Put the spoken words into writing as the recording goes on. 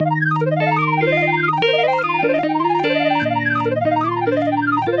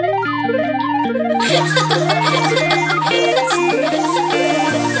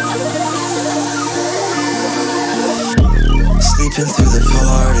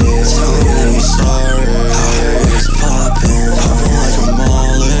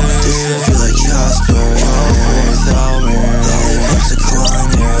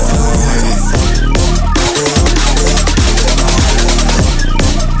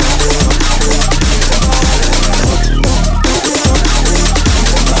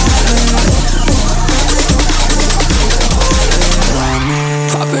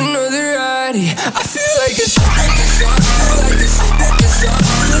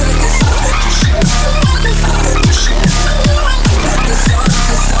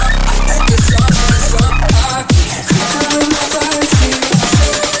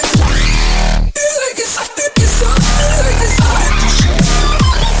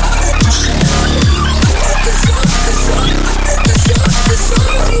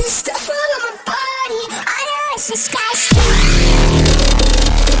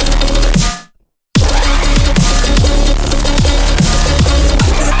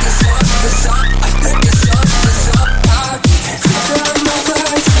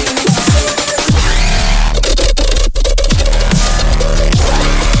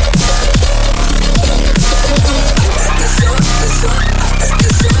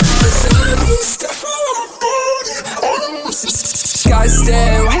I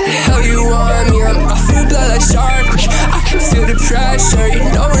stay? Why the hell you want me? I feel blood like shark week. I can feel the pressure, you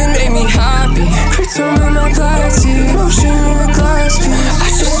know it made me happy. Krypton in my black tea, motion in a glass piece. I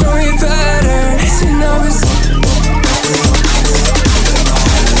should know you better, and now it's